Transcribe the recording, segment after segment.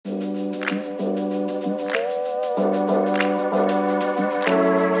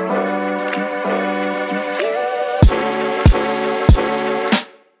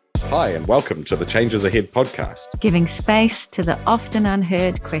Hi, and welcome to the Changes Ahead podcast, giving space to the often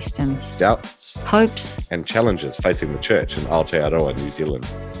unheard questions, doubts, hopes, and challenges facing the church in Aotearoa, New Zealand.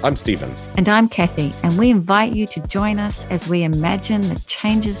 I'm Stephen. And I'm Kathy, and we invite you to join us as we imagine the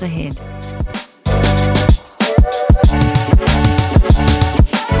changes ahead.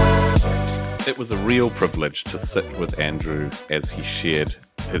 It was a real privilege to sit with Andrew as he shared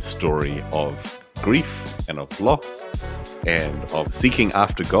his story of grief and of loss and of seeking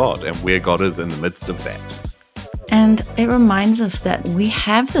after God and where God is in the midst of that. And it reminds us that we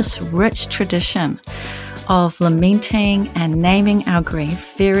have this rich tradition of lamenting and naming our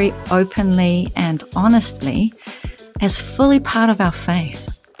grief very openly and honestly as fully part of our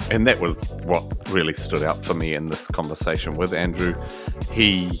faith. And that was what really stood out for me in this conversation with Andrew.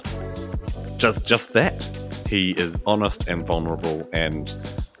 He does just that. He is honest and vulnerable, and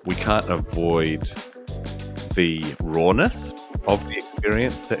we can't avoid the rawness of the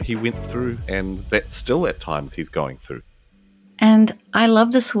experience that he went through and that still at times he's going through. And I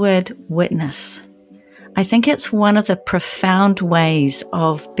love this word witness. I think it's one of the profound ways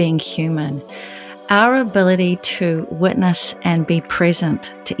of being human. Our ability to witness and be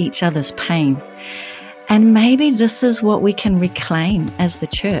present to each other's pain. And maybe this is what we can reclaim as the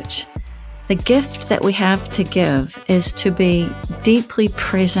church. The gift that we have to give is to be deeply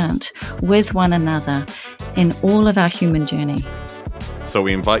present with one another in all of our human journey. So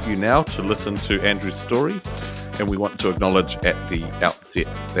we invite you now to listen to Andrew's story, and we want to acknowledge at the outset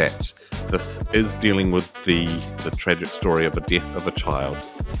that this is dealing with the tragic story of a death of a child.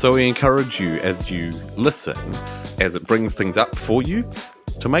 So we encourage you as you listen, as it brings things up for you,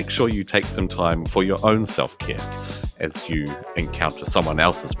 to make sure you take some time for your own self-care as you encounter someone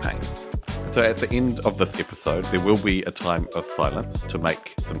else's pain. So at the end of this episode, there will be a time of silence to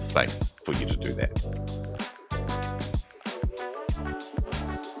make some space for you to do that.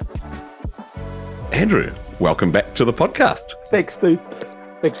 Andrew, welcome back to the podcast. Thanks, Steve.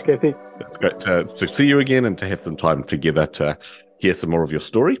 Thanks, Kathy. It's great to see you again and to have some time together to hear some more of your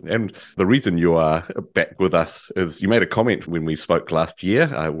story. And the reason you are back with us is you made a comment when we spoke last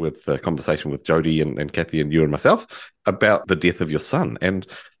year with the conversation with Jody and Kathy and you and myself about the death of your son. And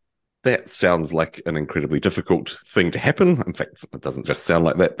that sounds like an incredibly difficult thing to happen. In fact, it doesn't just sound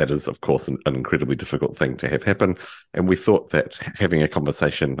like that. That is, of course, an incredibly difficult thing to have happen. And we thought that having a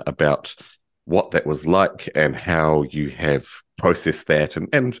conversation about what that was like and how you have processed that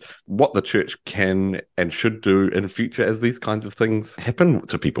and what the church can and should do in future as these kinds of things happen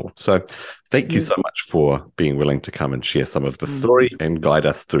to people. So thank you so much for being willing to come and share some of the story and guide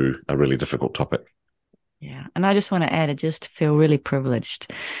us through a really difficult topic. Yeah, and I just want to add, I just feel really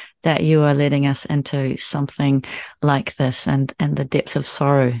privileged that you are letting us into something like this and the depths of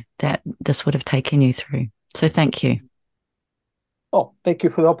sorrow that this would have taken you through. So thank you. Oh, thank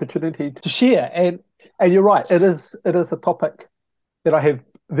you for the opportunity to share. And you're right, it is a topic that I have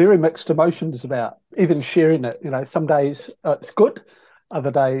very mixed emotions about, even sharing it. Some days it's good,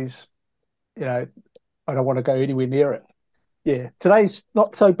 other days, I don't want to go anywhere near it. Yeah, today's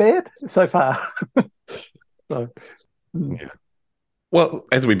not so bad so far. Yeah. Well,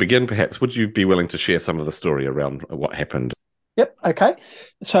 as we begin, perhaps, would you be willing to share some of the story around what happened? Yep, okay.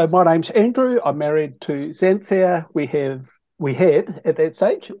 So my name's Andrew. I'm married to Xanthia. We had at that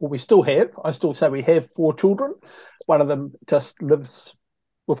stage, or we still have, I still say we have 4 children. One of them just lives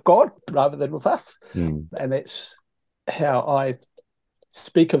with God rather than with us. And that's how I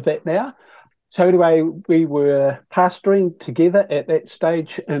speak of that now. So anyway, we were pastoring together at that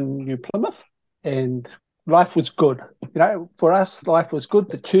stage in New Plymouth, and life was good. For us, life was good.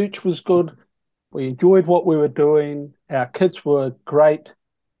 The church was good. We enjoyed what we were doing. Our kids were great.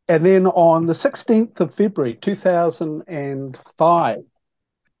 And then on the 16th of February, 2005,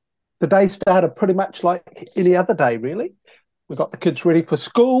 the day started pretty much like any other day, really. We got the kids ready for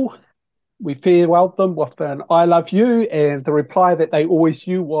school. We farewelled them with an I love you, and the reply that they always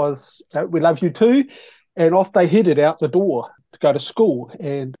knew was, we love you too. And off they headed out the door to go to school.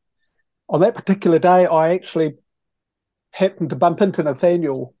 And on that particular day, I actually happened to bump into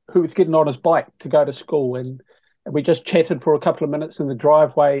Nathaniel, who was getting on his bike to go to school. And we just chatted for a couple of minutes in the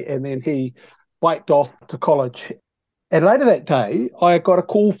driveway, and then he biked off to college. And later that day, I got a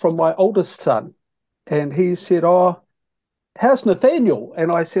call from my oldest son, and he said, "Oh, how's Nathaniel?"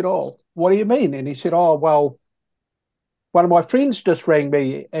 And I said, "Oh, what do you mean?" And he said, "Oh, well, one of my friends just rang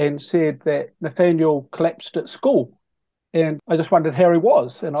me and said that Nathaniel collapsed at school. And I just wondered how he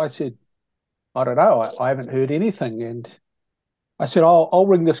was." And I said, "I don't know. I haven't heard anything." And I said, I'll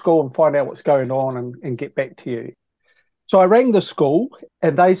ring the school and find out what's going on and get back to you. So I rang the school,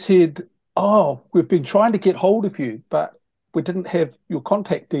 and they said, "Oh, we've been trying to get hold of you, but we didn't have your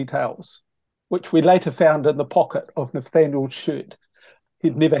contact details, which we later found in the pocket of Nathaniel's shirt.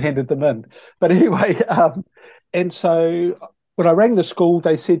 He'd never handed them in. But anyway, and so when I rang the school,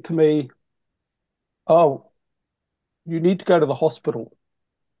 they said to me, "Oh, you need to go to the hospital.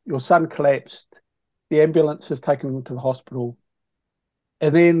 Your son collapsed. The ambulance has taken him to the hospital."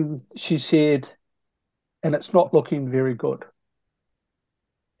 And then she said, "And it's not looking very good."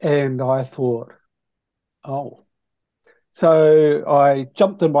 And I thought, oh. So I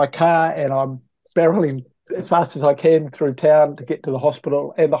jumped in my car and I'm barreling as fast as I can through town to get to the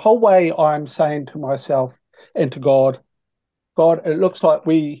hospital. And the whole way I'm saying to myself and to God, God, it looks like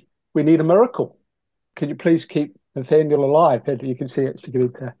we need a miracle. Can you please keep Nathaniel alive? And you can see it's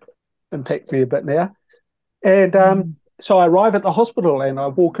beginning to impact me a bit now. And so I arrive at the hospital and I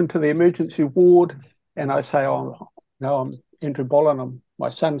walk into the emergency ward and I say, "Oh, no, I'm Andrew Bollen. My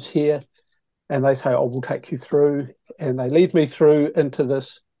son's here." And they say, "Oh, we'll take you through." And they lead me through into the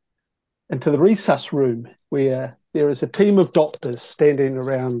resus room where there is a team of doctors standing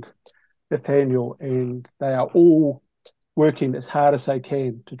around Nathaniel, and they are all working as hard as they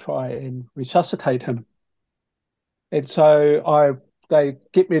can to try and resuscitate him. And so they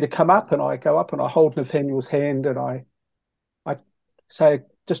get me to come up, and I go up and I hold Nathaniel's hand, and I say,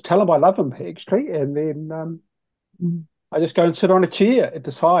 "Just tell him I love him," actually. And then I just go and sit on a chair at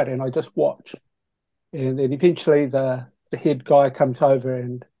the side and I just watch. And then eventually the head guy comes over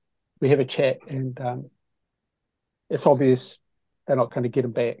and we have a chat, and it's obvious they're not going to get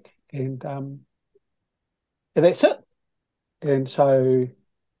him back. And that's it. And so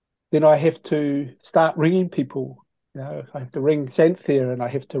then I have to start ringing people. I have to ring Xanthia and I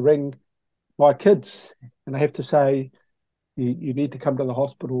have to ring my kids and I have to say, you need to come to the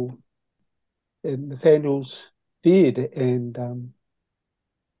hospital. And Nathaniel's dead. And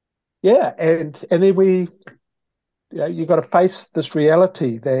yeah, and then you've got to face this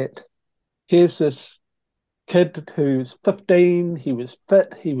reality that here's this kid who's 15, he was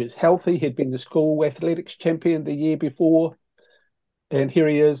fit, he was healthy, he'd been the school athletics champion the year before, and here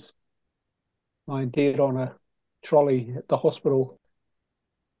he is lying dead on a trolley at the hospital.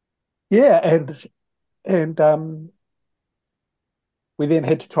 Yeah, and we then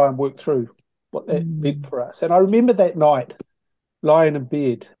had to try and work through what that meant for us. And I remember that night lying in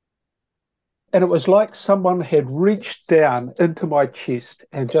bed, and it was like someone had reached down into my chest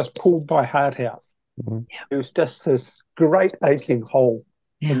and just pulled my heart out. It was just this great aching hole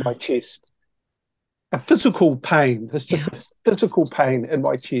in my chest, a physical pain. There's just this physical pain in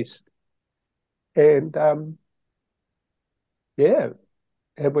my chest. And and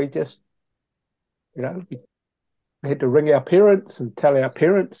we just, we had to ring our parents and tell our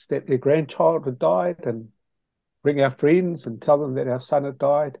parents that their grandchild had died, and ring our friends and tell them that our son had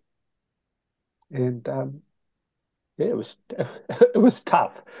died. And it was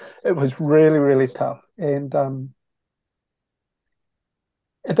tough. It was really, really tough. And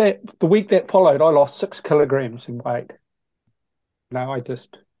the week that followed, I lost 6 kilograms in weight. Neither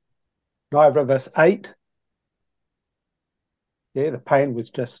of us ate. Yeah, the pain was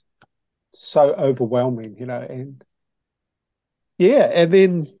just so overwhelming, and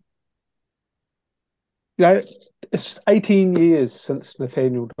then, it's 18 years since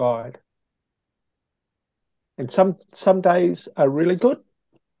Nathaniel died. And some days are really good.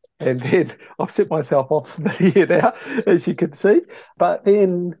 And then I've set myself off here now, as you can see. But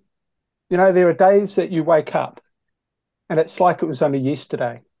then, there are days that you wake up and it's like it was only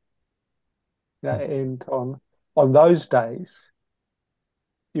yesterday. And on those days,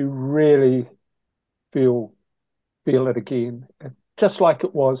 you really feel it again, just like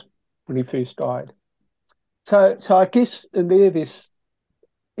it was when he first died. So I guess in there's,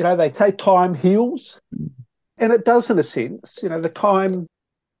 they say time heals, and it does in a sense. The time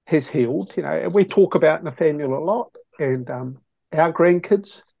has healed. And we talk about Nathaniel a lot, and our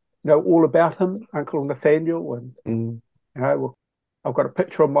grandkids know all about him, Uncle Nathaniel, and I've got a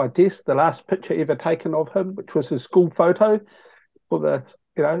picture on my desk, the last picture ever taken of him, which was his school photo for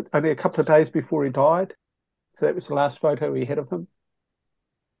only a couple of days before he died. So that was the last photo we had of him.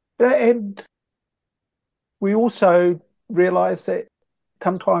 And we also realise that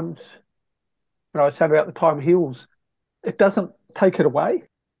sometimes, I was saying about the time heals, it doesn't take it away.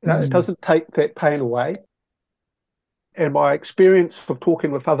 It doesn't take that pain away. And my experience of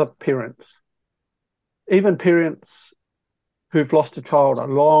talking with other parents, even parents who've lost a child a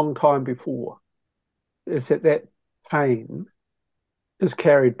long time before, is that pain is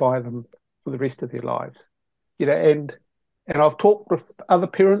carried by them for the rest of their lives. And I've talked with other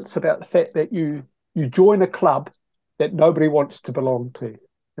parents about the fact that you join a club that nobody wants to belong to,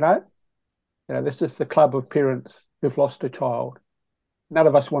 This is the club of parents who've lost a child. None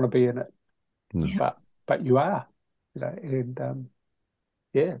of us want to be in it, Mm. but you are, and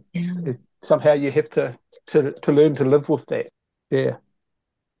yeah, Yeah. somehow you have to learn to live with that. Yeah.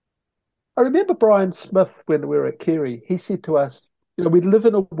 I remember Brian Smith when we were at Kerry. He said to us, we live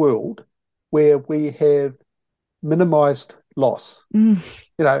in a world where we have minimized loss.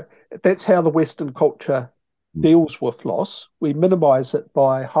 Mm. You know, that's how the Western culture deals with loss. We minimize it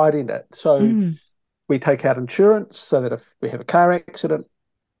by hiding it. So Mm. we take out insurance so that if we have a car accident,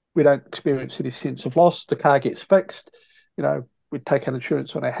 we don't experience any sense of loss. The car gets fixed. We take out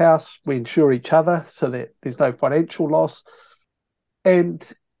insurance on our house. We insure each other so that there's no financial loss. And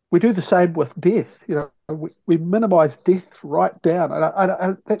we do the same with death. We minimize death right down.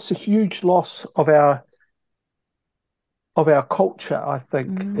 And that's a huge loss of our culture, I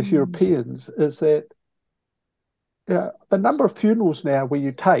think, as Mm. Europeans, is that the number of funerals now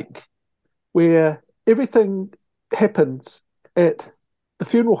where everything happens at the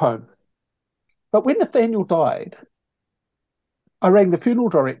funeral home. But when Nathaniel died, I rang the funeral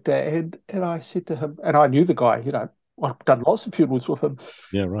director and I said to him, and I knew the guy, I've done lots of funerals with him.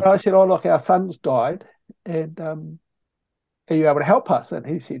 Yeah, right. And I said, "Oh, look, our son's died, and are you able to help us?" And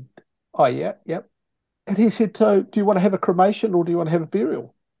he said, "Oh, yeah, yep." And he said, "So do you want to have a cremation or do you want to have a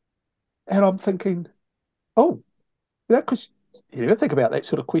burial?" And I'm thinking, oh, because you never think about that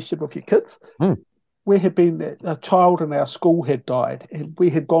sort of question with your kids. Mm. We had been, a child in our school had died, and we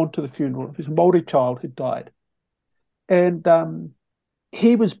had gone to the funeral. It was a Māori child who died. And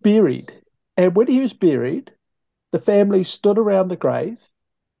he was buried. And when he was buried, the family stood around the grave.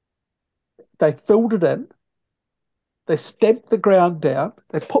 They filled it in. They stamped the ground down.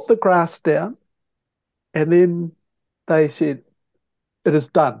 They put the grass down. And then they said, "It is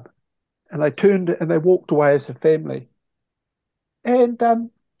done." And they turned and they walked away as a family. And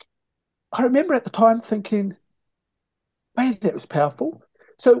I remember at the time thinking, man, that was powerful.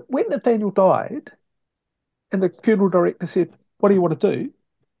 So when Nathaniel died and the funeral director said, "What do you want to do?"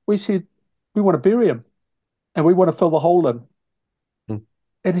 We said, "We want to bury him and we want to fill the hole in." Mm.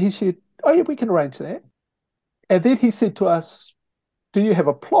 And he said, "Oh, yeah, we can arrange that." And then he said to us, "Do you have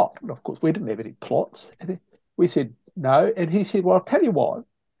a plot?" And of course, we didn't have any plots. And we said, "No." And he said, "Well, I'll tell you what."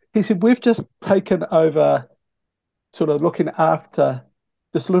 He said, "We've just taken over sort of looking after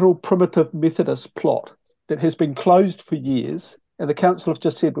this little primitive Methodist plot that has been closed for years. And the council have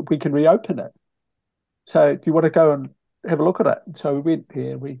just said, but we can reopen it. So do you want to go and have a look at it?" And so we went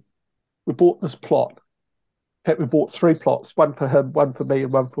there. We bought this plot. In fact, we bought three plots, one for him, one for me,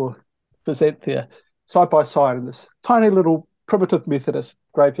 and one for Xanthia, side by side in this tiny little primitive Methodist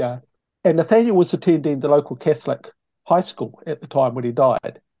graveyard. And Nathaniel was attending the local Catholic high school at the time when he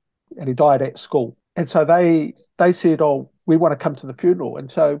died, and he died at school. And so they said, "Oh, we want to come to the funeral."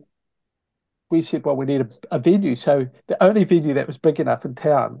 And so we said, "Well, we need a venue." So the only venue that was big enough in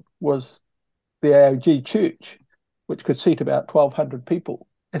town was the AOG church, which could seat about 1,200 people.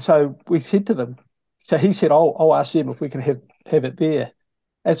 And so we said to them, so he said, I'll ask them if we can have it there.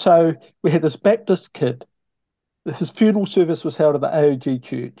 And so we had this Baptist kid. His funeral service was held at the AOG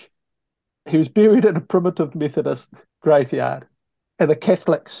church. He was buried in a primitive Methodist graveyard, and the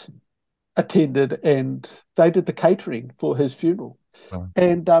Catholics attended and they did the catering for his funeral. Wow.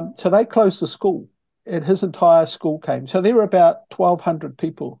 And so they closed the school, and his entire school came. So there were about 1,200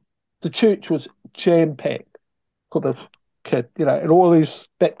 people. The church was jam packed for this kid, and all these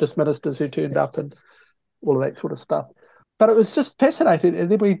Baptist ministers who turned up and all of that sort of stuff. But it was just fascinating. And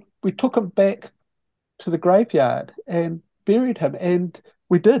then we took him back to the graveyard and buried him. And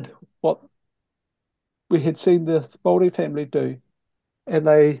we did what we had seen the Māori family do.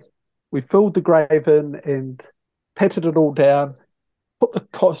 And we filled the grave in and patted it all down, put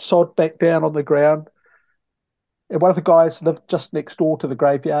the sod back down on the ground. And one of the guys lived just next door to the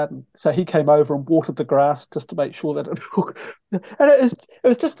graveyard, and so he came over and watered the grass just to make sure that it. And it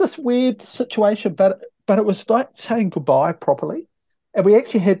was just this weird situation, but it was like saying goodbye properly. And we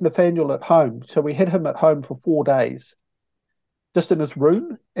actually had Nathaniel at home, so we had him at home for 4 days, just in his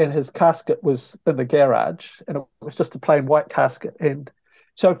room, and his casket was in the garage, and it was just a plain white casket. And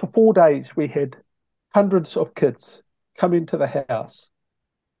so for 4 days, we had hundreds of kids come into the house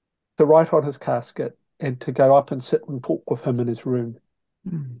to write on his casket and to go up and sit and talk with him in his room.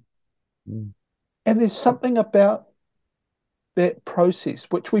 Mm. And there's something about that process,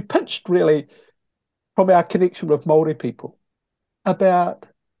 which we pitched really from our connection with Māori people, about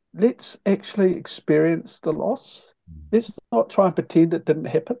let's actually experience the loss. Let's not try and pretend it didn't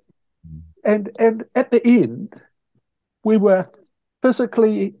happen. And at the end, we were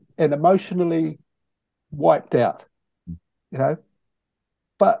physically and emotionally wiped out,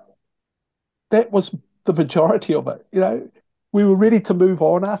 but that was the majority of it. We were ready to move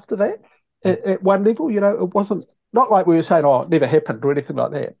on after that. At one level, it wasn't not like we were saying, "Oh, it never happened" or anything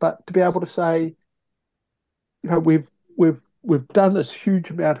like that. But to be able to say, we've done this huge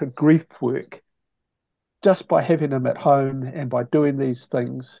amount of grief work just by having him at home and by doing these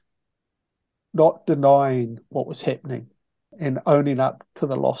things, not denying what was happening and owning up to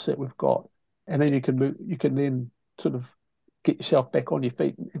the loss that we've got. And then you can then sort of get yourself back on your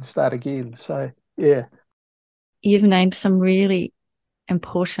feet and start again. So, yeah. You've named some really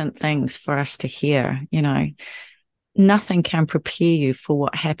important things for us to hear. Nothing can prepare you for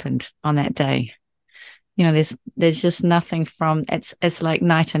what happened on that day. There's just nothing from it's like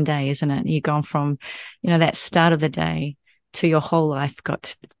night and day, isn't it? You've gone from, that start of the day to your whole life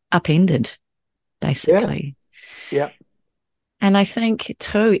got upended, basically. Yeah. And I think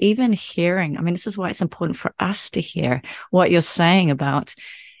too, even hearing, this is why it's important for us to hear what you're saying about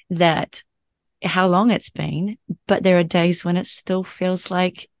that, how long it's been, but there are days when it still feels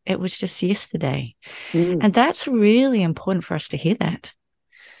like it was just yesterday. And that's really important for us to hear that.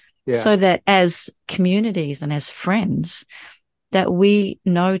 Yeah. So that as communities and as friends, that we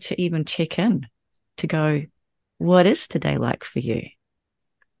know to even check in to go, what is today like for you?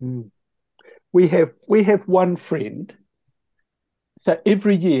 We have one friend. So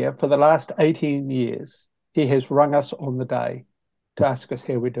every year for the last 18 years, he has rung us on the day to ask us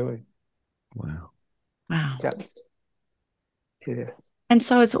how we're doing. Wow. Yeah. And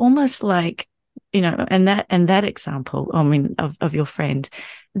so it's almost like, and that example, of your friend,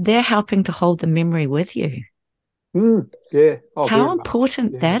 they're helping to hold the memory with you. Yeah. Oh, how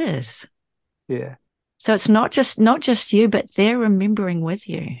important that is. Yeah. So it's not just you, but they're remembering with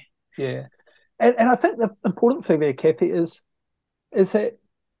you. Yeah. And I think the important thing there, Kathy, is that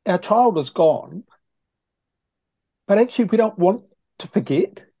our child is gone, but actually we don't want to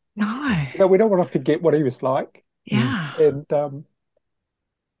forget. No. We don't want to forget what he was like. Yeah. And I'm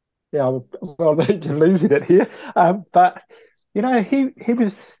losing it here. But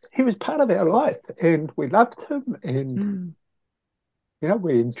he was part of our life, and we loved him, and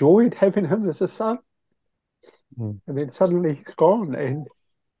we enjoyed having him as a son. And then suddenly he's gone, and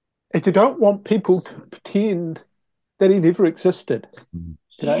you don't want people to pretend that he never existed.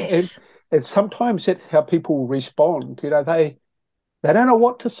 Yes. And sometimes that's how people respond. They don't know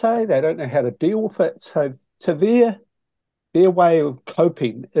what to say. They don't know how to deal with it. So their way of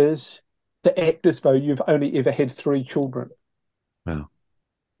coping is to act as though you've only ever had 3 children. Wow.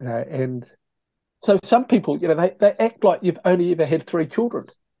 And so some people, they act like you've only ever had 3 children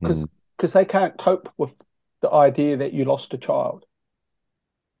because they can't cope with the idea that you lost a child.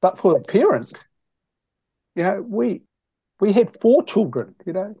 But for the parent, we had 4 children,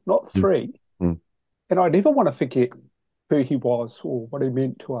 not 3. And I never want to forget who he was or what he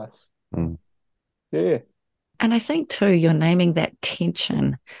meant to us. Yeah. And I think too, you're naming that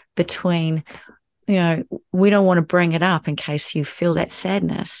tension between, we don't want to bring it up in case you feel that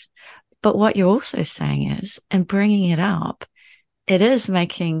sadness. But what you're also saying is, and bringing it up, it is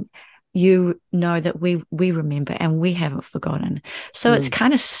making you know that we remember and we haven't forgotten. So it's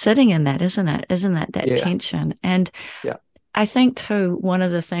kind of sitting in that, isn't it? Isn't that tension? And I think too, one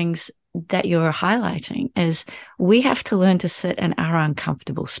of the things that you're highlighting is we have to learn to sit in our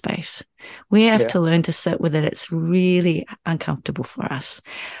uncomfortable space. We have to learn to sit with it. It's really uncomfortable for us,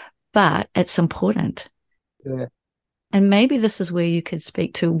 but it's important. Yeah. And maybe this is where you could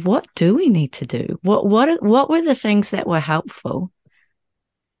speak to, what do we need to do? What were the things that were helpful?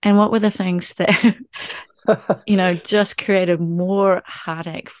 And what were the things that, just created more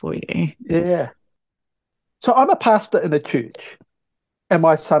heartache for you? Yeah. So I'm a pastor in a church and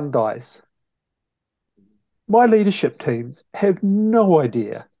my son dies. My leadership team have no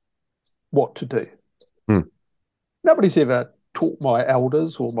idea what to do. Nobody's ever taught my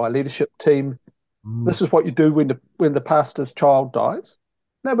elders or my leadership team, this is what you do when the pastor's child dies.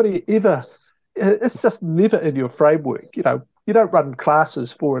 Nobody ever, it's just never in your framework. You don't run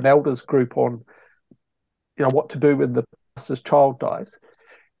classes for an elders group on, what to do when the pastor's child dies.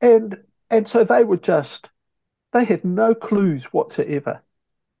 And so they had no clues whatsoever.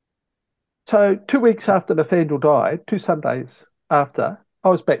 So 2 weeks after Nathaniel died, 2 Sundays after, I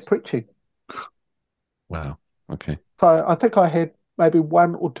was back preaching. Wow. Okay. So I think I had maybe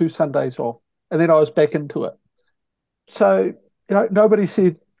 1 or 2 Sundays off, and then I was back into it. So, nobody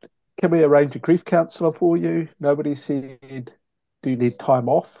said, can we arrange a grief counsellor for you? Nobody said, do you need time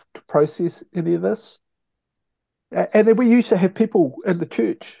off to process any of this? And then we used to have people in the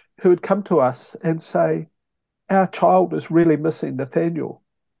church who would come to us and say, our child is really missing Nathaniel.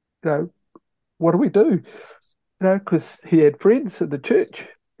 What do we do? Because he had friends in the church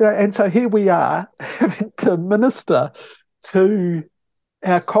And so here we are having to minister to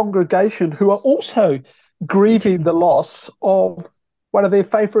our congregation who are also grieving the loss of one of their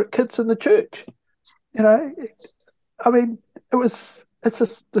favourite kids in the church. I mean, it's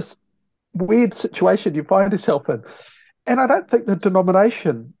just this weird situation you find yourself in. And I don't think the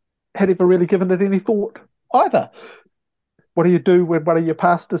denomination had ever really given it any thought either. What do you do when one of your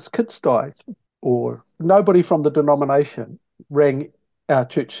pastor's kids dies? Or nobody from the denomination rang our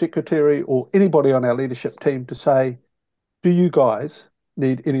church secretary or anybody on our leadership team to say, do you guys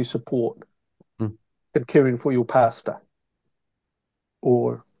need any support in caring for your pastor?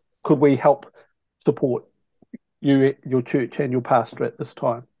 Or could we help support you, your church and your pastor at this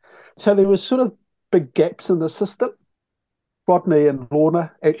time? So there was sort of big gaps in the system. Rodney and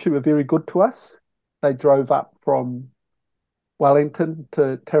Lorna actually were very good to us. They drove up from Wellington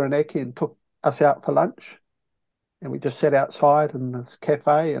to Taranaki and took us out for lunch. And we just sat outside in this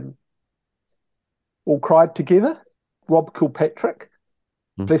cafe and all cried together. Rob Kilpatrick,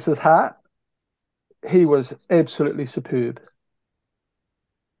 bless his heart, he was absolutely superb.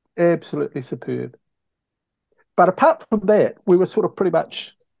 Absolutely superb. But apart from that, we were sort of pretty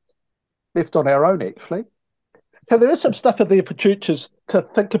much left on our own, actually. So there is some stuff in there for churches to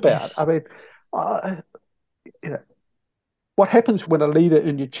think about. Yes. I mean, what happens when a leader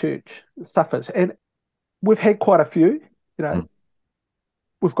in your church suffers? And we've had quite a few.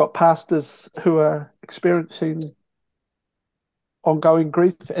 We've got pastors who are experiencing ongoing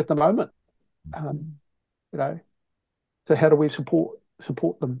grief at the moment. So how do we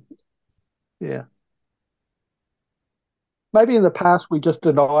support them? Yeah. Maybe in the past we just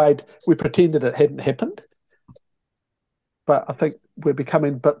we pretended it hadn't happened. But I think we're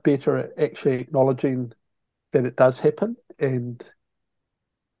becoming a bit better at actually acknowledging that it does happen and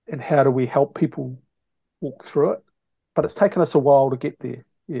how do we help people walk through it. But it's taken us a while to get there.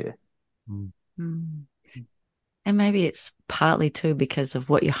 Yeah. And maybe it's partly too because of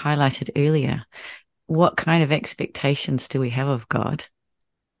what you highlighted earlier. What kind of expectations do we have of God?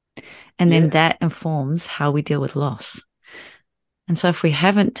 And then that informs how we deal with loss. And so if we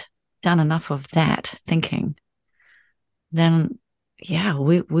haven't done enough of that thinking, then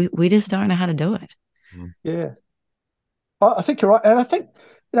we just don't know how to do it. Yeah. I think you're right. And I think,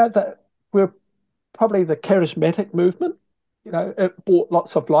 that we're probably the charismatic movement. It brought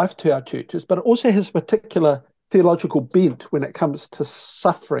lots of life to our churches, but it also has a particular theological bent when it comes to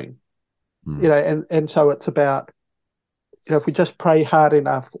suffering. And so it's about, if we just pray hard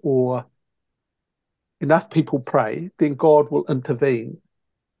enough or enough people pray, then God will intervene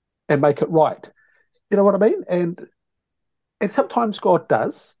and make it right. You know what I mean? And sometimes God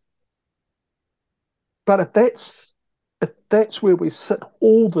does. But if that's where we sit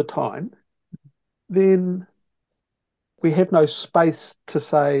all the time, then we have no space to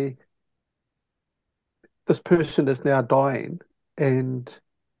say, this person is now dying and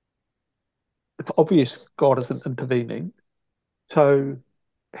it's obvious God isn't intervening. So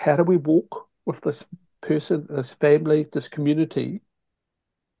how do we walk with this person, this family, this community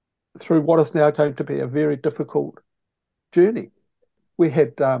through what is now going to be a very difficult journey? We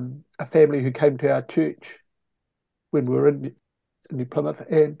had a family who came to our church when we were in New Plymouth,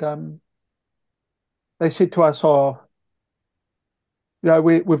 and they said to us,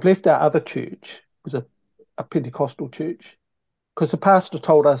 we've left our other church. It was a Pentecostal church, because the pastor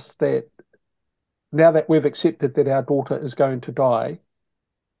told us that now that we've accepted that our daughter is going to die,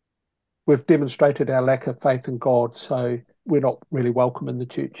 we've demonstrated our lack of faith in God, so we're not really welcome in the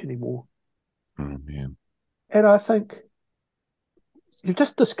church anymore. Yeah. And I think you've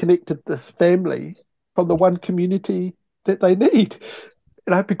just disconnected this family from the one community that they need,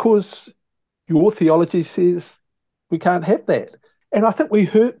 because your theology says we can't have that. And I think we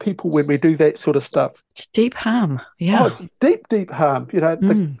hurt people when we do that sort of stuff. It's deep harm. Yeah. Oh, it's deep, deep harm.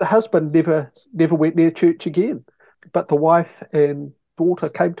 The husband never went near church again, but the wife and daughter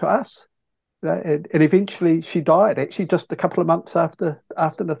came to us, and eventually she died, actually just a couple of months after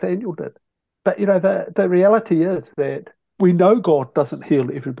Nathaniel did. But, the reality is that we know God doesn't heal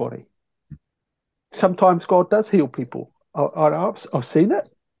everybody. Sometimes God does heal people. I've seen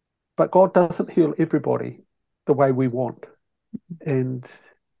it, but God doesn't heal everybody the way we want. And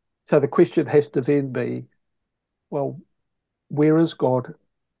so the question has to then be, well, where is God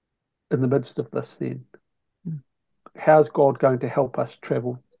in the midst of this then? How's God going to help us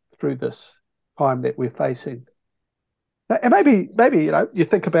travel through this time that we're facing? And maybe you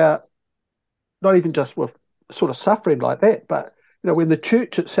think about not even just with sort of suffering like that, but when the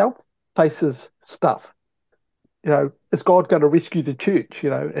church itself faces stuff, is God going to rescue the church,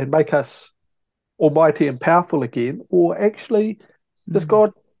 and make us almighty and powerful again? Or actually, does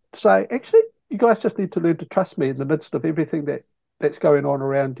God say, actually, you guys just need to learn to trust me in the midst of everything that's going on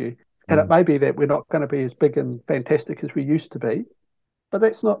around you. And it may be that we're not going to be as big and fantastic as we used to be, but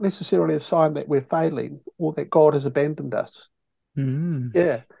that's not necessarily a sign that we're failing or that God has abandoned us.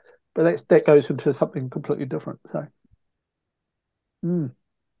 Yeah, but that goes into something completely different. So,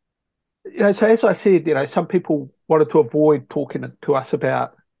 so as I said, some people wanted to avoid talking to us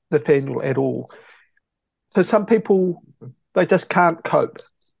about Nathaniel at all. So some people, they just can't cope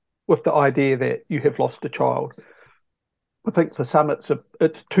with the idea that you have lost a child. I think for some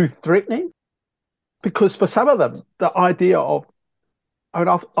it's too threatening, because for some of them the idea of, I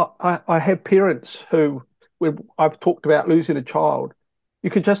mean, I have parents who, when I've talked about losing a child, you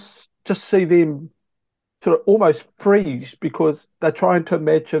could just see them sort of almost freeze, because they're trying to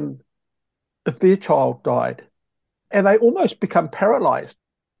imagine if their child died, and they almost become paralyzed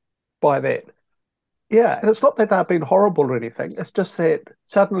by that. Yeah, and it's not that they've been horrible or anything. It's just that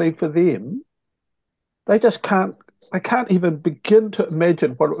suddenly for them, they just can't. They can't even begin to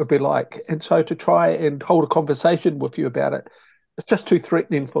imagine what it would be like, and so to try and hold a conversation with you about it, it's just too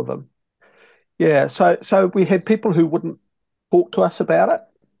threatening for them. Yeah, so we had people who wouldn't talk to us about it.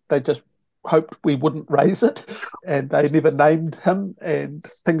 They just hoped we wouldn't raise it, and they never named him and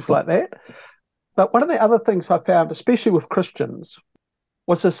things like that. But one of the other things I found, especially with Christians,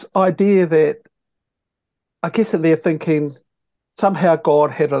 was this idea that, I guess in their thinking, somehow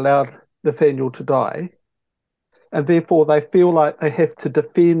God had allowed Nathaniel to die, and therefore they feel like they have to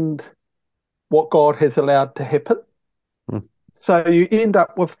defend what God has allowed to happen. So you end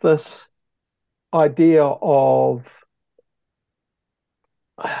up with this idea of,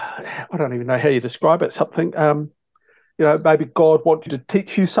 I don't even know how you describe it, something, maybe God wanted to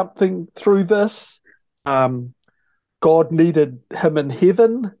teach you something through this. God needed him in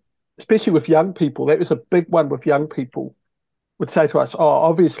heaven, especially with young people. That was a big one with young people. Would say to us, oh,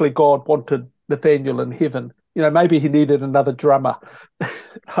 obviously God wanted Nathaniel in heaven. Maybe he needed another drummer.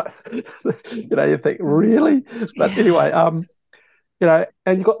 You think, really? But anyway,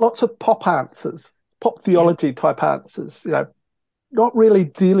 and you've got lots of pop answers, pop theology type answers, not really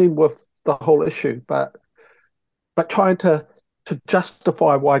dealing with the whole issue, but trying to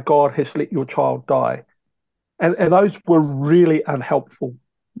justify why God has let your child die. And those were really unhelpful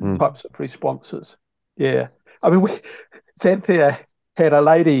types of responses. Yeah. I mean, Xanthia had a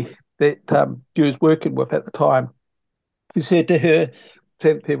lady that she was working with at the time. She said to her,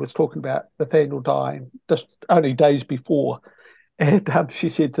 Xanthia was talking about Nathaniel dying just only days before. And she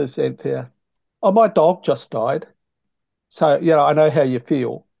said to Xanthia, oh, my dog just died. So, I know how you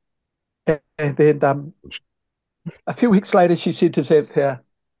feel. And then a few weeks later, she said to Xanthia,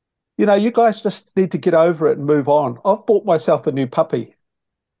 you guys just need to get over it and move on. I've bought myself a new puppy.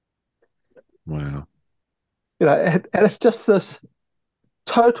 Wow. And it's just this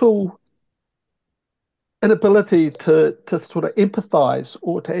total inability to sort of empathize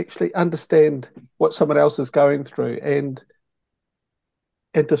or to actually understand what someone else is going through, and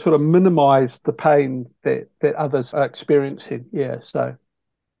to sort of minimize the pain that others are experiencing. Yeah. So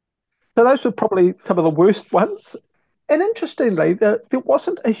those were probably some of the worst ones. And interestingly, there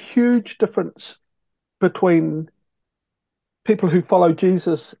wasn't a huge difference between people who follow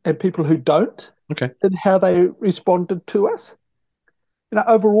Jesus and people who don't, in how they responded to us.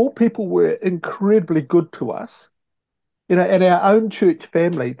 Overall, people were incredibly good to us. In our own church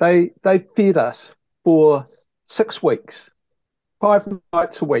family, they fed us for 6 weeks, 5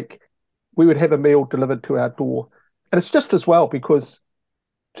 nights a week. We would have a meal delivered to our door. And it's just as well, because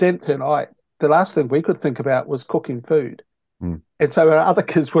Xanthi and I, the last thing we could think about was cooking food. And so our other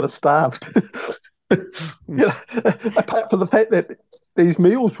kids would have starved. Apart from the fact that these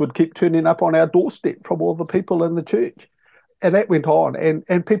meals would keep turning up on our doorstep from all the people in the church. And that went on.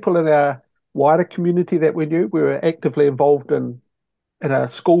 And people in our wider community that we knew, we were actively involved in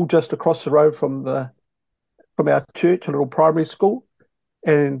a school just across the road from our church, a little primary school.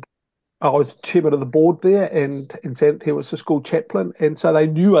 And I was chairman of the board there, and Xanthi was the school chaplain. And so they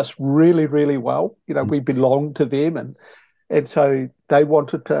knew us really, really well. We belonged to them, and so they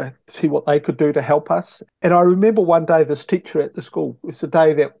wanted to see what they could do to help us. And I remember one day this teacher at the school, it was the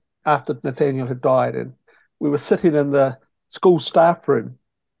day that after Nathaniel had died, and we were sitting in the school staff room,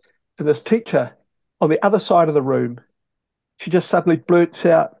 and this teacher on the other side of the room, she just suddenly blurts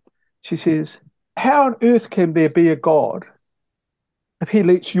out, she says, how on earth can there be a God if he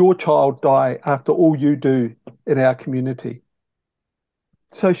lets your child die after all you do in our community?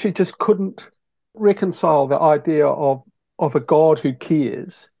 So she just couldn't reconcile the idea of a God who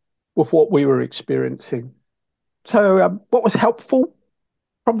cares with what we were experiencing. So what was helpful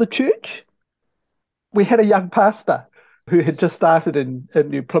from the church? We had a young pastor who had just started in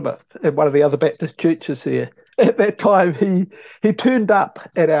New Plymouth in one of the other Baptist churches there. At that time, he turned up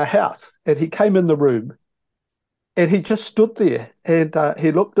at our house and he came in the room and he just stood there and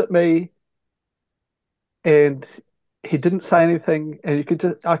he looked at me and he didn't say anything,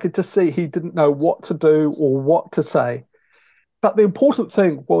 and I could just see he didn't know what to do or what to say. But the important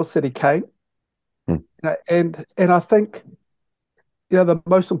thing was that he came, and I think the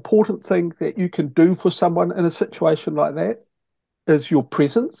most important thing that you can do for someone in a situation like that is your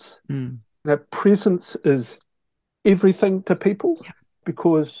presence. Presence is everything to people,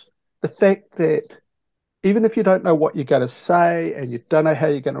 because the fact that even if you don't know what you're going to say and you don't know how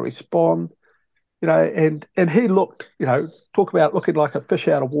you're going to respond, and he looked, talk about looking like a fish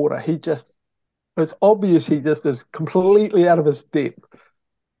out of water. It's obvious he just is completely out of his depth.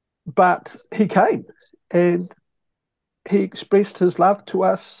 But he came and he expressed his love to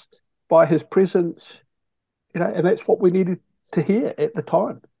us by his presence, and that's what we needed to hear at the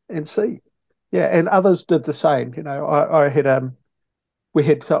time and see. Yeah, and others did the same. I've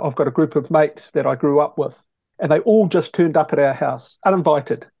got a group of mates that I grew up with, and they all just turned up at our house,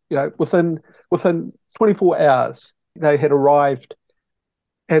 uninvited. Within 24 hours, they had arrived,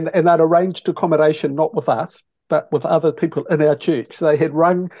 and they'd arranged accommodation, not with us, but with other people in our church. So they had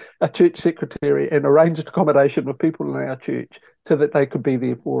rung a church secretary and arranged accommodation with people in our church so that they could be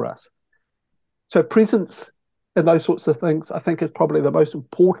there for us. So presence and those sorts of things, I think, is probably the most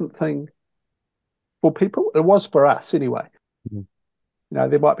important thing for people. It was for us anyway.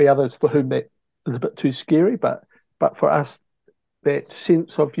 There might be others for whom that is a bit too scary, but for us, that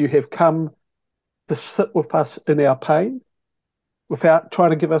sense of you have come to sit with us in our pain without trying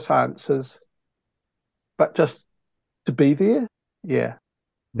to give us answers, but just to be there, that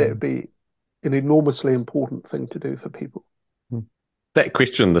would be an enormously important thing to do for people. That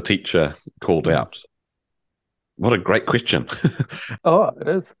question the teacher called out, what a great question. Oh, it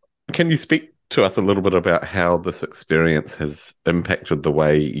is. Can you speak to us a little bit about how this experience has impacted the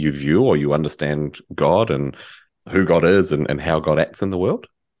way you view or you understand God and who God is and how God acts in the world?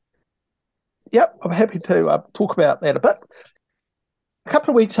 Yep, I'm happy to talk about that a bit. A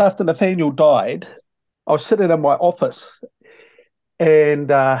couple of weeks after Nathaniel died, I was sitting in my office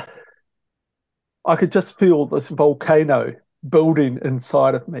and I could just feel this volcano building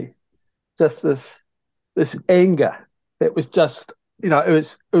inside of me. Just this anger that was just,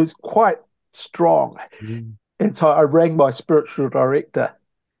 it was quite strong. And so I rang my spiritual director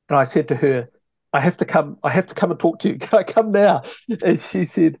and I said to her, I have to come and talk to you. Can I come now? And she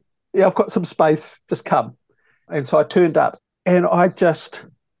said, yeah, I've got some space, just come. And so I turned up and I just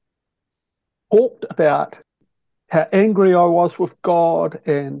talked about how angry I was with God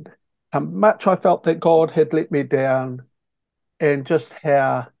and how much I felt that God had let me down, and just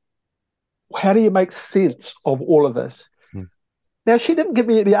how do you make sense of all of this? Now, she didn't give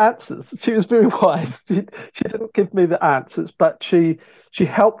me any answers. She was very wise. She didn't give me the answers, but she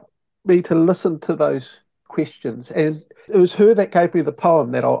helped me to listen to those questions. And it was her that gave me the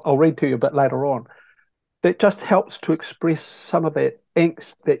poem that I'll read to you a bit later on, that just helps to express some of that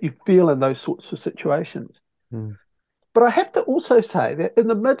angst that you feel in those sorts of situations. But I have to also say that in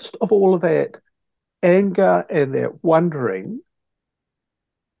the midst of all of that anger and that wondering,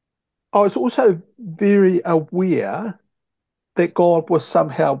 I was also very aware that God was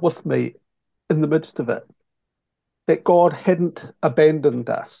somehow with me in the midst of it, that God hadn't abandoned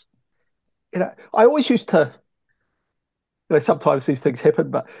us. I always used to, sometimes these things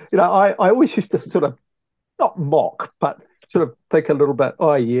happen, but, I always used to sort of not mock, but sort of think a little bit,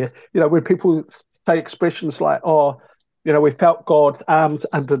 oh, yeah, when people say expressions like, oh, we felt God's arms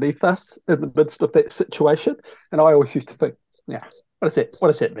underneath us in the midst of that situation. And I always used to think, yeah, what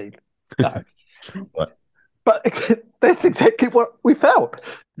does that mean? No. But that's exactly what we felt.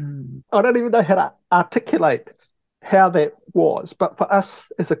 I don't even know how to articulate how that was, but for us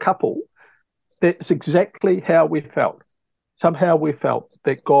as a couple, that's exactly how we felt. Somehow we felt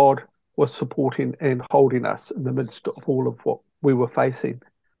that God was supporting and holding us in the midst of all of what we were facing.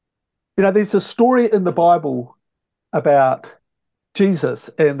 There's a story in the Bible about Jesus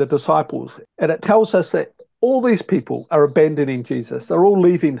and the disciples, and it tells us that all these people are abandoning Jesus. They're all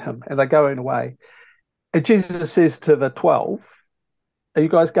leaving him and they're going away. And Jesus says to the 12, are you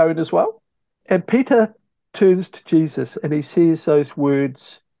guys going as well? And Peter turns to Jesus and he says those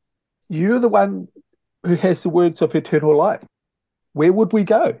words, you're the one who has the words of eternal life. Where would we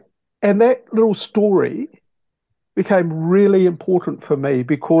go? And that little story became really important for me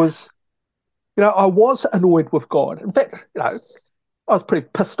because, I was annoyed with God. In fact, I was pretty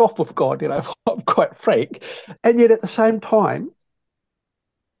pissed off with God, if I'm quite frank. And yet at the same time,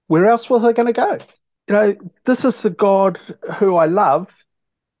 where else was I going to go? this is the God who I love,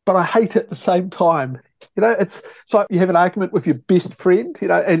 but I hate at the same time. It's like you have an argument with your best friend,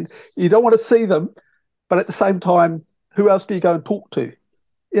 and you don't want to see them, but at the same time, who else do you go and talk to?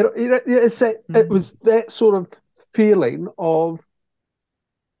 It was that sort of feeling of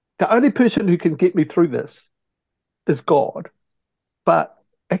the only person who can get me through this is God. But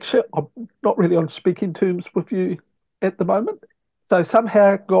actually, I'm not really on speaking terms with you at the moment. So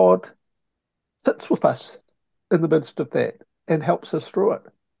somehow God sits with us in the midst of that and helps us through it.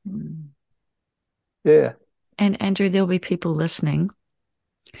 Yeah. And Andrew, there'll be people listening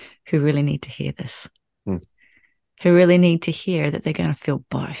who really need to hear this, who really need to hear that they're going to feel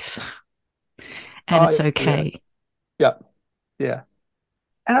both. And it's okay. Yeah. Yeah.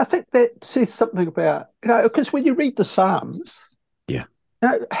 And I think that says something about, because when you read the Psalms,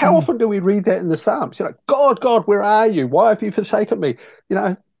 how often do we read that in the Psalms? God, God, where are you? Why have you forsaken me?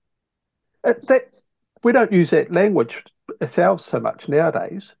 That we don't use that language ourselves so much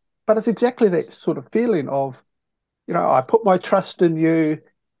nowadays, but it's exactly that sort of feeling of, I put my trust in you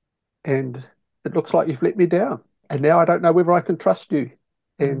and it looks like you've let me down. And now I don't know whether I can trust you.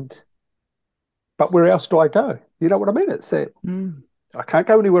 But where else do I go? You know what I mean? It's that I can't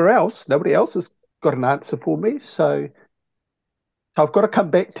go anywhere else. Nobody else has got an answer for me. So I've got to come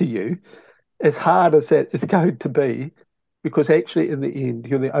back to you, as hard as that is going to be, because actually in the end,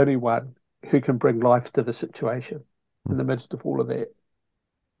 you're the only one who can bring life to the situation in the midst of all of that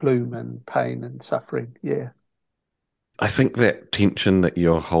gloom and pain and suffering. Yeah. I think that tension that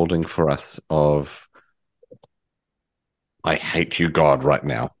you're holding for us of, I hate you, God, right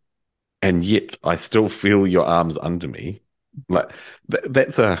now, and yet I still feel your arms under me. Like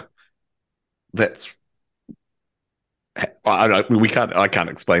I can't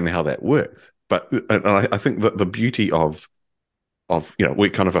explain how that works, but I think that the beauty of we're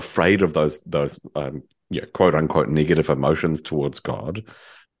kind of afraid of those quote unquote negative emotions towards God,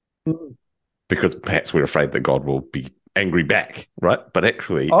 because perhaps we're afraid that God will be angry back, right? But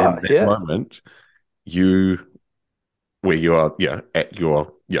actually, in that moment, where you are at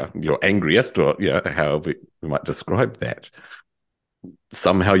your angriest, or however we might describe that,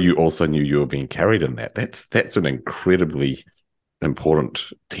 somehow you also knew you were being carried in that. That's an incredibly important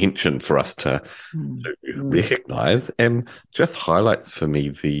tension for us to recognize, and just highlights for me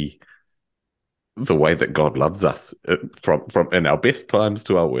the way that God loves us, from in our best times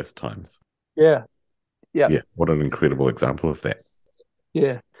to our worst times. Yeah. What an incredible example of that.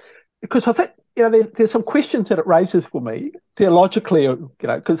 Yeah, because I think there's some questions that it raises for me theologically.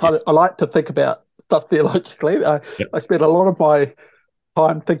 Because I like to think about stuff theologically. I spend a lot of my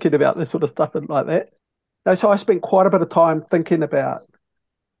time thinking about this sort of stuff and like that. So I spent quite a bit of time thinking about,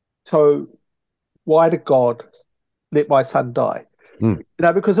 so why did God let my son die?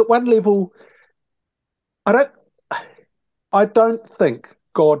 Because at one level, I don't think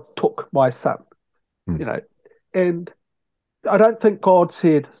God took my son, and I don't think God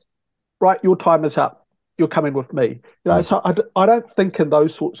said, right, your time is up, you're coming with me. So I don't think in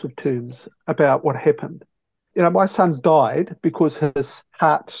those sorts of terms about what happened. My son died because his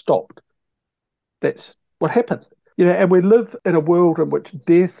heart stopped. That's what happened. And we live in a world in which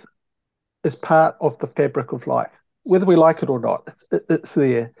death is part of the fabric of life, whether we like it or not. It's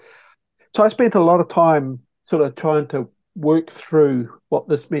there. So I spent a lot of time sort of trying to work through what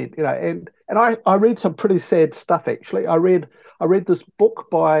this meant, and I read some pretty sad stuff, actually. I read this book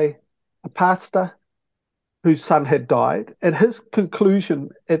by a pastor whose son had died, and his conclusion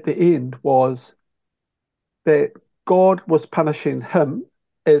at the end was that God was punishing him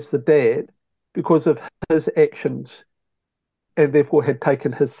as the dad because of his actions, and therefore had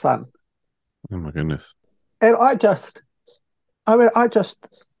taken his son. Oh my goodness. And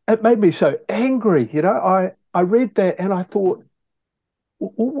it made me so angry. I read that and I thought,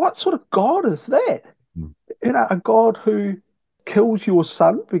 what sort of God is that? A God who kills your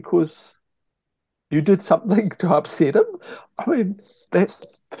son because you did something to upset him? I mean, that's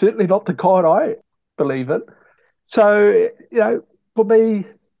certainly not the God I believe in. So, for me,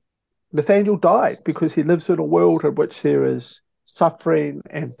 Nathaniel died because he lives in a world in which there is suffering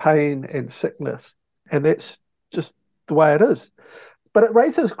and pain and sickness. And that's just the way it is. But it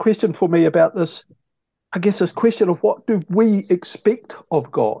raises a question for me about this, I guess, this question of what do we expect of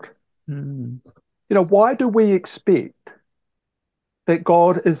God? Why do we expect that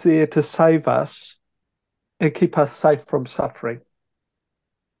God is there to save us and keep us safe from suffering?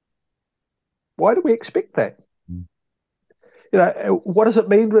 Why do we expect that? What does it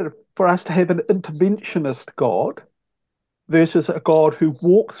mean for us to have an interventionist God versus a God who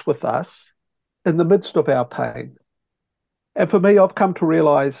walks with us in the midst of our pain? And for me, I've come to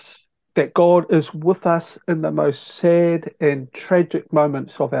realize that God is with us in the most sad and tragic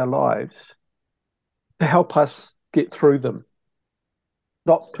moments of our lives to help us get through them,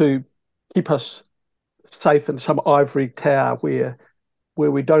 not to keep us safe in some ivory tower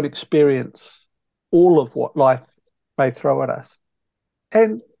where we don't experience all of what life may throw at us.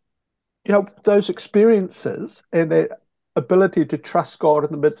 And those experiences and that ability to trust God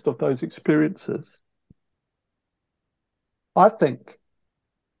in the midst of those experiences, I think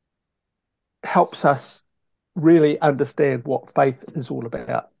helps us really understand what faith is all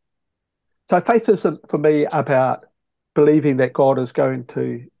about. So faith isn't for me about believing that God is going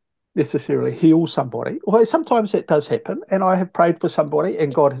to necessarily heal somebody. Although sometimes that does happen, and I have prayed for somebody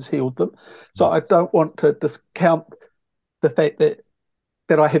and God has healed them. So I don't want to discount the fact that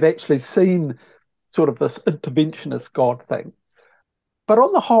I have actually seen sort of this interventionist God thing. But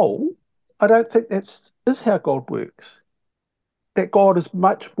on the whole, I don't think is how God works. That God is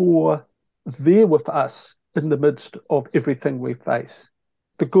much more there with us in the midst of everything we face,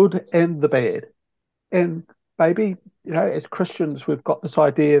 the good and the bad. And maybe, as Christians, we've got this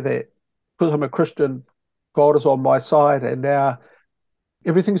idea that because I'm a Christian, God is on my side and now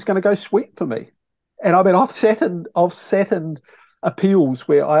everything's going to go sweet for me. And I mean, I've sat in appeals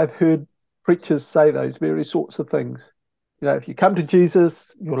where I've heard preachers say those very sorts of things. If you come to Jesus,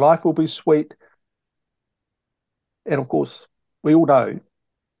 your life will be sweet. And of course, we all know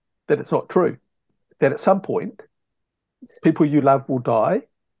that it's not true. That at some point, people you love will die,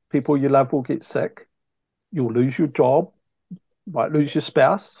 people you love will get sick, you'll lose your job, you might lose your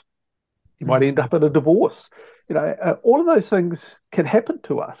spouse, you might end up in a divorce. All of those things can happen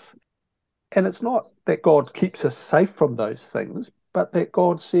to us. And it's not that God keeps us safe from those things, but that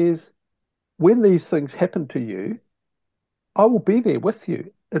God says, when these things happen to you, I will be there with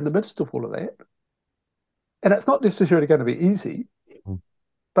you in the midst of all of that. And it's not necessarily going to be easy,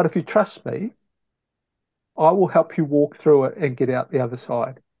 but if you trust me, I will help you walk through it and get out the other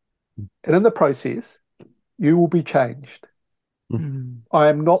side. And in the process, you will be changed. I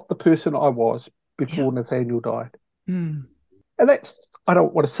am not the person I was before Nathaniel died. And I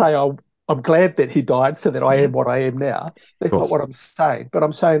don't want to say I'm glad that he died so that I am what I am now. That's not what I'm saying. But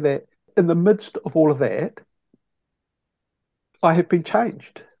I'm saying that in the midst of all of that, I have been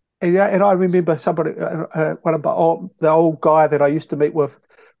changed. And I remember somebody, one of the old guy that I used to meet with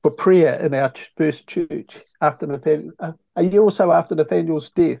for prayer in our first church after Nathaniel, a year or so after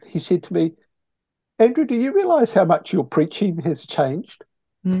Nathaniel's death, he said to me, Andrew, do you realize how much your preaching has changed?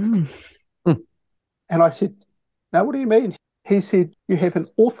 And I said, no, what do you mean? He said, you have an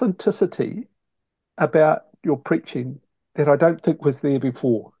authenticity about your preaching that I don't think was there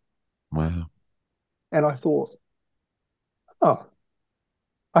before. Wow. And I thought, oh,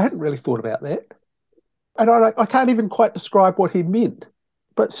 I hadn't really thought about that. And I can't even quite describe what he meant.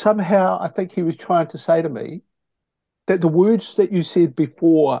 But somehow I think he was trying to say to me that the words that you said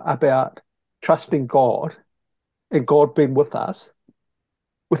before about trusting God and God being with us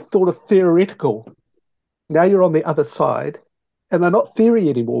were sort of theoretical. Now you're on the other side and they're not theory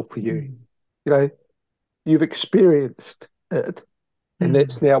anymore for you. You've experienced it and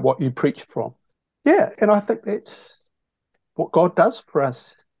that's now what you preach from. Yeah, and I think that's what God does for us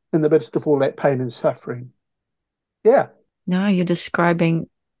in the midst of all that pain and suffering. Yeah. No, you're describing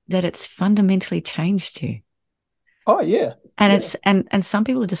that it's fundamentally changed you. Oh, yeah. And it's and some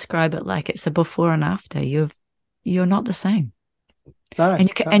people describe it like it's a before and after. You're not the same. No,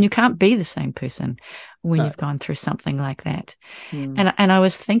 and you can't be the same person when you've gone through something like that. And I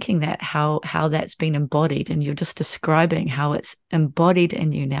was thinking that how that's been embodied, and you're just describing how it's embodied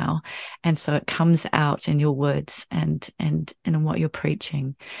in you now, and so it comes out in your words and in what you're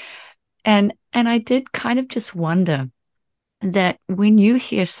preaching. And I did kind of just wonder that when you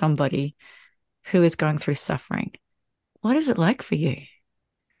hear somebody who is going through suffering, what is it like for you?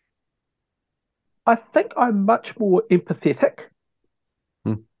 I think I'm much more empathetic.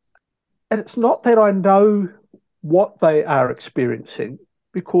 And it's not that I know what they are experiencing,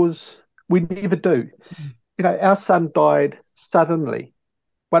 because we never do. Our son died suddenly.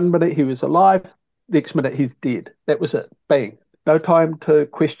 1 minute he was alive, next minute he's dead. That was it. Bang. No time to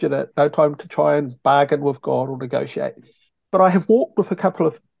question it, no time to try and bargain with God or negotiate. But I have walked with a couple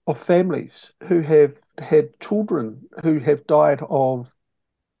of families who have had children who have died of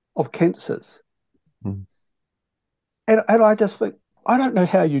cancers. And I just think, I don't know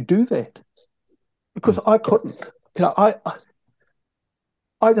how you do that, because I couldn't. I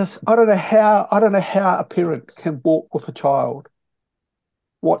don't know how a parent can walk with a child,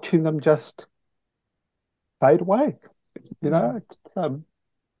 watching them just fade away. But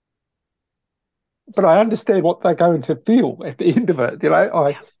I understand what they're going to feel at the end of it.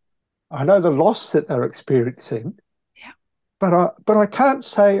 I know the loss that they're experiencing, Yeah. but I can't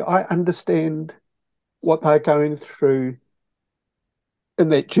say I understand what they're going through in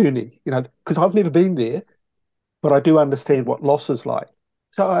that journey, because I've never been there, but I do understand what loss is like.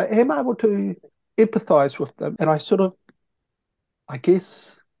 So I am able to empathize with them, and I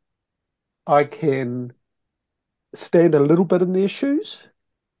guess I can stand a little bit in their shoes,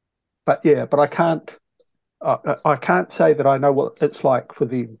 but yeah, but I can't say that I know what it's like for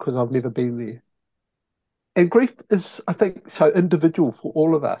them because I've never been there. And grief is, I think, so individual for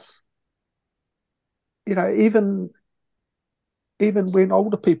all of us. Even when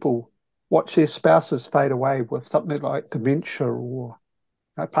older people watch their spouses fade away with something like dementia or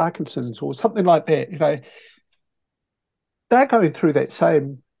Parkinson's or something like that, they're going through that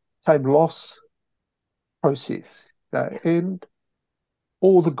same loss process, and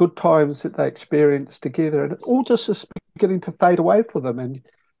all the good times that they experience together, and it all just is beginning to fade away for them. And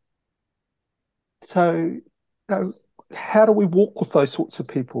so, how do we walk with those sorts of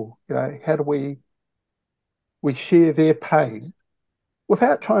people? How do we share their pain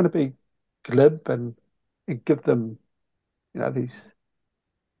without trying to be glib and give them, these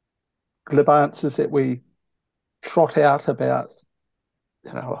glib answers that we trot out about,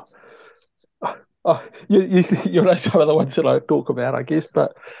 you know, you know some of the ones that I talk about, I guess,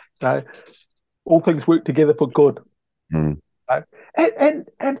 but you know, all things work together for good. Mm.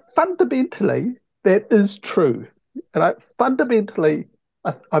 And fundamentally, that is true. Fundamentally,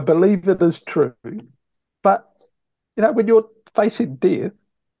 I believe it is true. But when you're facing death,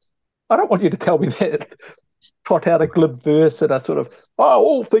 I don't want you to tell me that. Trot out a glib verse and a sort of,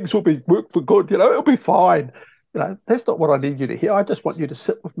 all things will be work for good. It'll be fine. That's not what I need you to hear. I just want you to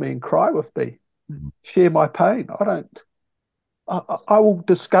sit with me and cry with me, share my pain. I don't. I will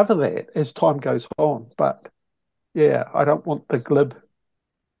discover that as time goes on. But yeah, I don't want the glib,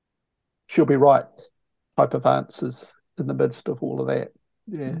 she'll be right type of answers in the midst of all of that.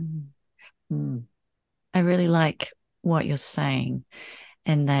 Yeah. Mm. I really like what you're saying,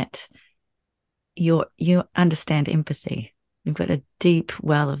 and that you understand empathy. You've got a deep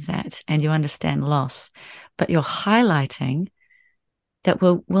well of that, and you understand loss, but you're highlighting that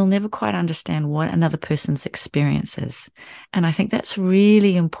we'll never quite understand what another person's experience is. And I think that's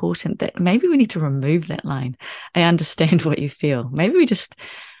really important, that maybe we need to remove that line. I understand what you feel. Maybe we just,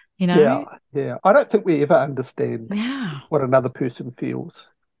 Yeah, yeah. I don't think we ever understand yeah. what another person feels.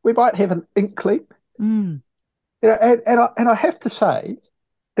 We might have an inkling, Mm. and I have to say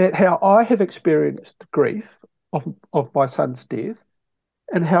that how I have experienced grief of my son's death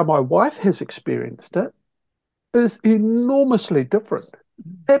and how my wife has experienced it is enormously different.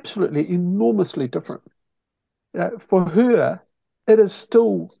 Absolutely enormously different. For her, it is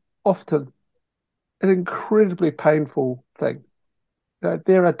still often an incredibly painful thing.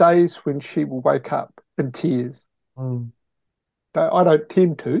 There are days when she will wake up in tears. Mm. I don't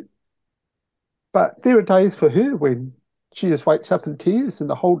tend to, but there are days for her when she just wakes up in tears and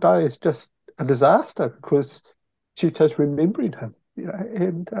the whole day is just a disaster because she's just remembering him.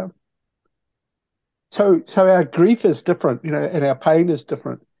 And so our grief is different, and our pain is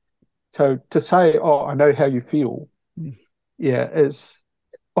different. So to say, "Oh, I know how you feel," yeah, is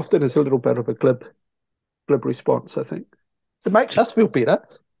often is a little bit of a glib response. I think it makes us feel better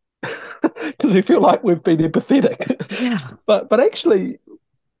because we feel like we've been empathetic. Yeah. But actually,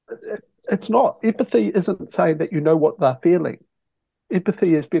 it's not. Empathy isn't saying that you know what they're feeling.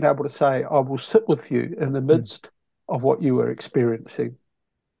 Empathy is being able to say, "I will sit with you in the midst of what you are experiencing,"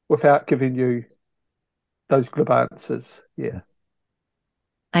 without giving you those glib answers. Yeah.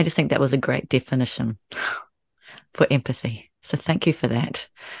 I just think that was a great definition for empathy. So thank you for that.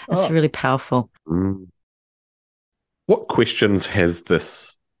 It's Oh, really powerful. Mm. What questions has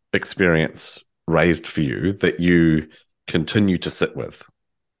this experience raised for you that you continue to sit with?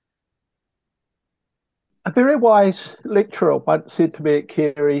 a very wise lecturer once said to me at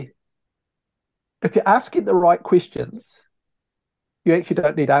Carey, if you're asking the right questions, you actually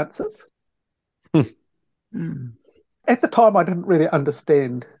don't need answers. Mm. At the time, I didn't really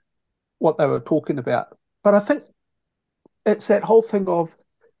understand what they were talking about. But I think it's that whole thing of,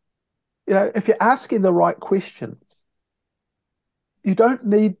 if you're asking the right questions, you don't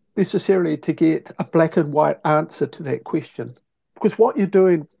need necessarily to get a black and white answer to that question. Because what you're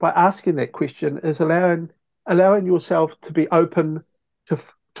doing by asking that question is allowing yourself to be open to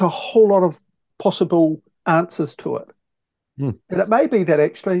a whole lot of possible answers to it. Mm. And it may be that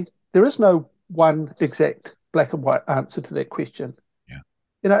actually there is no one exact black and white answer to that question.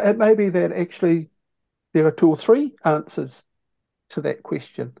 Yeah. It may be that actually there are two or three answers to that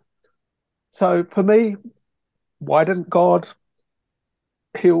question. So for me, why didn't God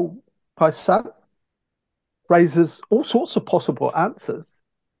heal my son raises all sorts of possible answers,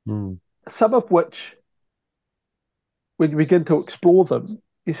 some of which, when you begin to explore them,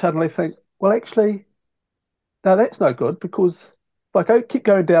 you suddenly think, well, actually, no, that's no good, because if I keep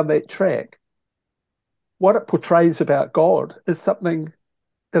going down that track, what it portrays about God is something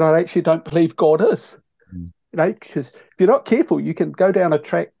that I actually don't believe God is. Because if you're not careful, you can go down a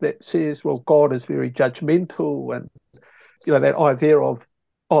track that says, well, God is very judgmental, and that idea of,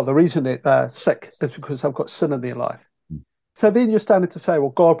 oh, the reason that they're sick is because they've got sin in their life. So then you're starting to say, well,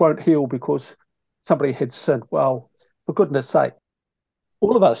 God won't heal because somebody had sin. Well, for goodness sake,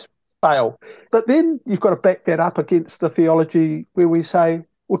 all of us fail. But then you've got to back that up against the theology where we say,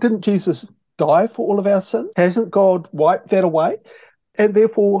 well, didn't Jesus die for all of our sins? Hasn't God wiped that away? And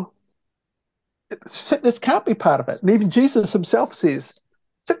therefore, sickness can't be part of it. And even Jesus himself says,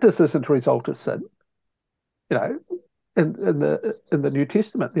 sickness isn't a result of sin. In the New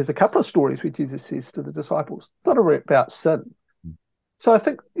Testament, there's a couple of stories where Jesus says to the disciples, it's not about sin. So I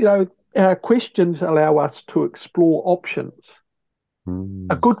think, our questions allow us to explore options.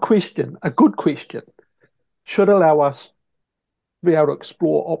 A good question should allow us to be able to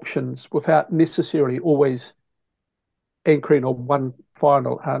explore options without necessarily always anchoring on one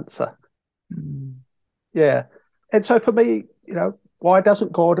final answer. Yeah. And so for me, why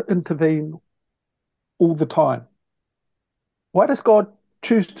doesn't God intervene all the time? Why does God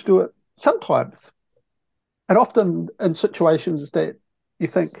choose to do it sometimes? And often in situations that you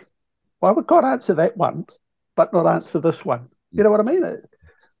think, why would God answer that one, but not answer this one? You know what I mean?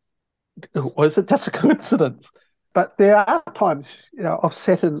 Or is it just a coincidence? But there are times, I've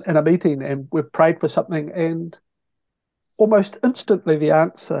sat in a meeting and we've prayed for something, and almost instantly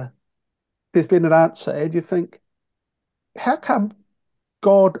there's been an answer, and you think, how come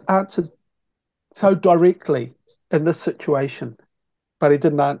God answered so directly in this situation, but he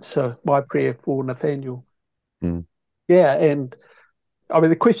didn't answer my prayer for Nathaniel? Yeah, and I mean,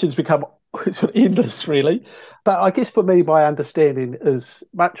 the questions become sort of endless, really. But I guess for me, my understanding is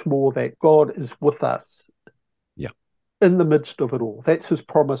much more that God is with us in the midst of it all. That's his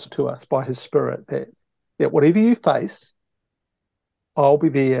promise to us by his Spirit, that whatever you face, I'll be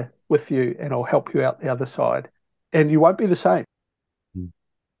there with you and I'll help you out the other side. And you won't be the same.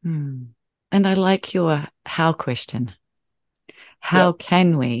 And I like your how question. How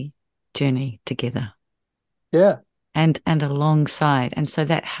can we journey together? Yeah. And alongside. And so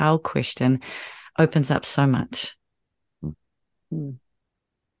that how question opens up so much.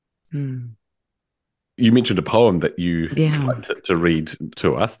 You mentioned a poem that you tried to read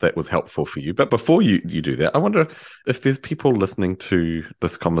to us that was helpful for you. But before you do that, I wonder if there's people listening to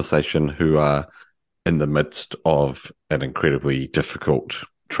this conversation who are in the midst of an incredibly difficult,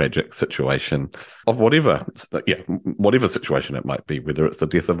 tragic situation of whatever situation it might be, whether it's the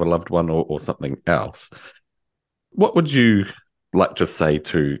death of a loved one or something else. What would you like to say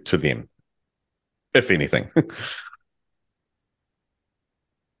to them, if anything?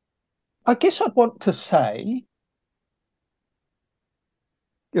 I guess I'd want to say,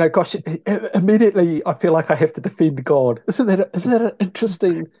 gosh, immediately I feel like I have to defend God. Isn't that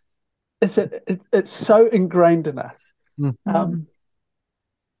interesting? It's so ingrained in us.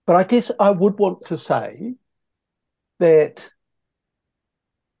 But I guess I would want to say that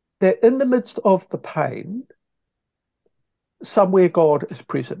in the midst of the pain, somewhere God is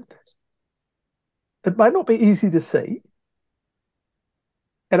present. It may not be easy to see,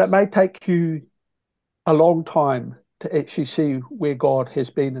 and it may take you a long time to actually see where God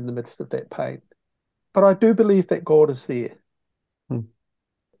has been in the midst of that pain. But I do believe that God is there.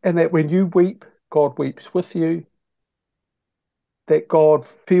 And that when you weep, God weeps with you. That God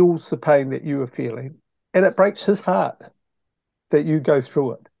feels the pain that you are feeling. And it breaks his heart that you go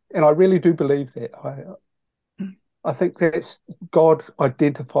through it. And I really do believe that. I think that God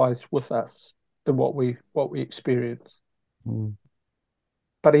identifies with us in what we experience.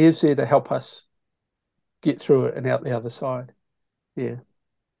 But he is there to help us get through it and out the other side. Yeah.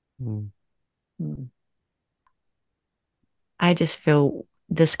 I just feel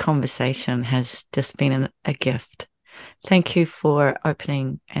this conversation has just been a gift. Thank you for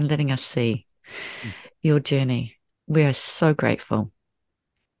opening and letting us see your journey. We are so grateful.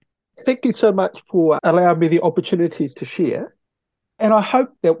 Thank you so much for allowing me the opportunity to share. And I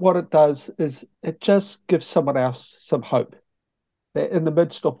hope that what it does is it just gives someone else some hope that in the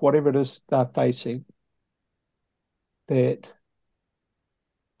midst of whatever it is they're facing, that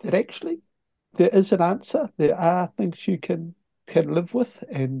actually there is an answer. There are things you can live with.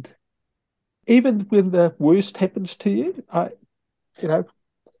 And even when the worst happens to you,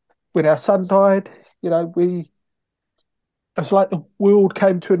 when our son died, we it's like the world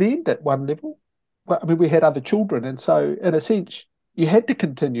came to an end at one level. But I mean, we had other children, and so in a sense, you had to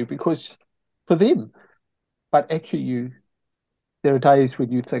continue because for them. But actually, there are days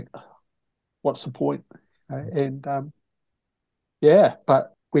when you think, "What's the point?" And yeah,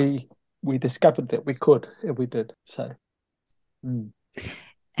 but we discovered that we could, and we did. So,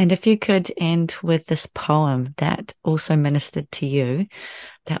 And if you could end with this poem that also ministered to you,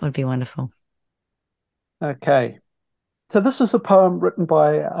 that would be wonderful. okay. So this is a poem written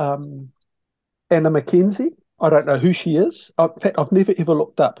by Anna Mackenzie. I don't know who she is. In fact, I've never ever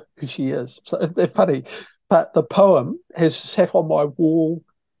looked up who she is. So they're funny. But the poem has sat on my wall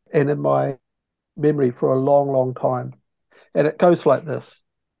and in my memory for a long, long time. And it goes like this.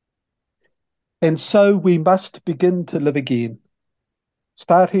 And so we must begin to live again,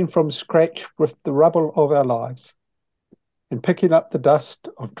 starting from scratch with the rubble of our lives and picking up the dust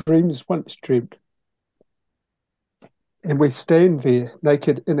of dreams once dreamt. And we stand there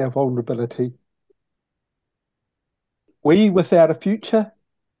naked in our vulnerability. We without a future,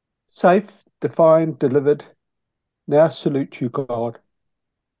 safe, defined, delivered, now salute you, God,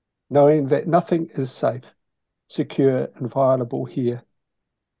 knowing that nothing is safe, secure, inviolable here,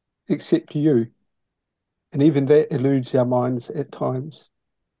 except you. And even that eludes our minds at times.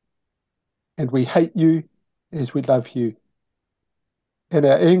 And we hate you as we love you. And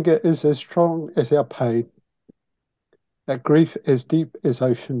our anger is as strong as our pain, our grief as deep as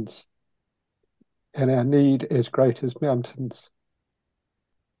oceans, and our need as great as mountains.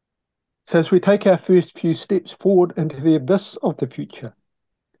 So as we take our first few steps forward into the abyss of the future,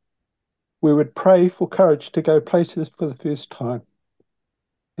 we would pray for courage to go places for the first time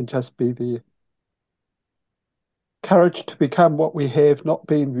and just be there. Courage to become what we have not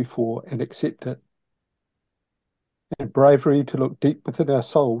been before and accept it. And bravery to look deep within our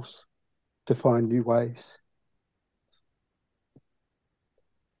souls to find new ways.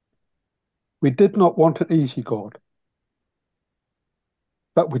 We did not want it easy, God,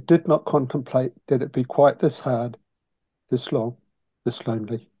 but we did not contemplate that it be quite this hard, this long, this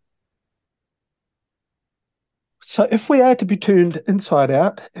lonely. So if we are to be turned inside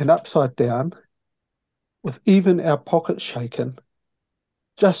out and upside down, with even our pockets shaken,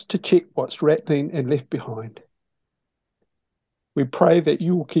 just to check what's rattling and left behind, we pray that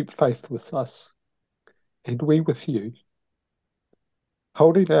you will keep faith with us, and we with you,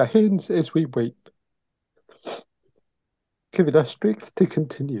 holding our hands as we weep, giving us strength to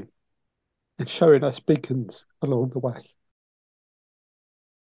continue, and showing us beacons along the way.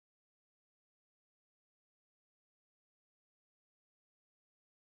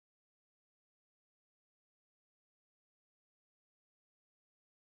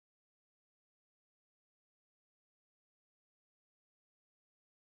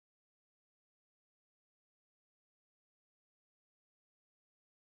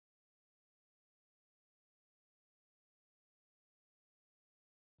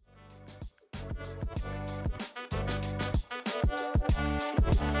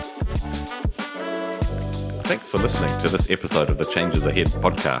 Thanks for listening to this episode of the Changes Ahead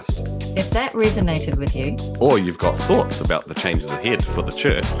podcast. If that resonated with you, Or you've got thoughts about the changes ahead for the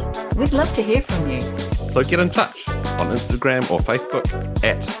church, we'd love to hear from you. so get in touch on Instagram or Facebook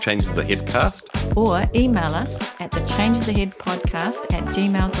at Changes Ahead Cast. Or email us at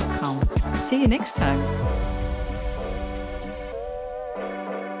thechangesaheadpodcast@gmail.com. See you next time.